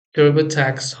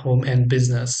TurboTax Home and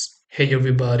Business. Hey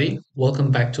everybody,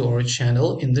 welcome back to our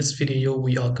channel. In this video,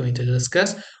 we are going to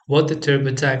discuss what the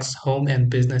TurboTax Home and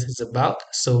Business is about,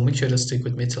 so make sure to stick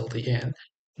with me till the end.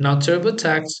 Now,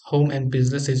 TurboTax Home and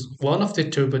Business is one of the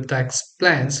TurboTax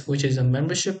plans, which is a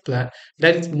membership plan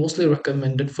that is mostly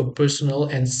recommended for personal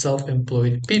and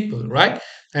self-employed people, right?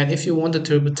 And if you want the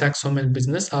TurboTax Home and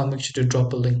Business, I'll make sure to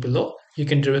drop a link below. You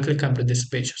can directly come to this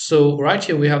page. So right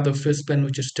here we have the first plan,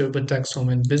 which is TurboTax Home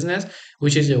and Business,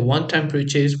 which is a one-time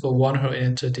purchase for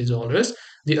 $130.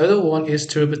 The other one is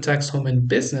TurboTax Home and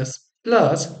Business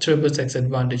plus TurboTax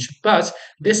Advantage, but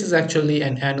this is actually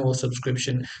an annual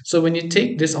subscription. So when you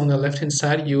take this on the left hand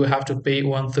side, you have to pay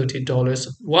 $130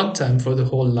 one time for the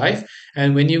whole life,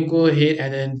 and when you go ahead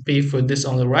and then pay for this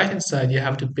on the right hand side, you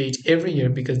have to pay it every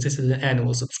year because this is an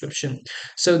annual subscription.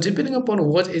 So depending upon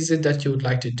what is it that you would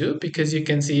like to do, because you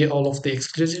can see all of the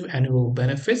exclusive annual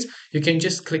benefits, you can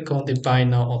just click on the buy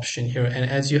now option here. And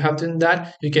as you have done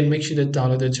that, you can make sure to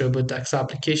download the TurboTax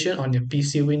application on your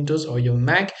PC, Windows, or your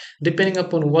Mac. Depending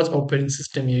upon what operating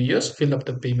system you use, fill up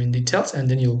the payment details and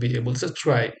then you'll be able to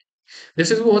subscribe.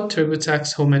 This is what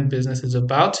TurboTax Home and Business is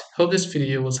about. Hope this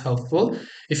video was helpful.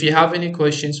 If you have any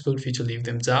questions, feel free to leave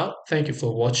them down. Thank you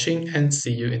for watching and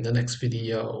see you in the next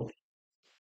video.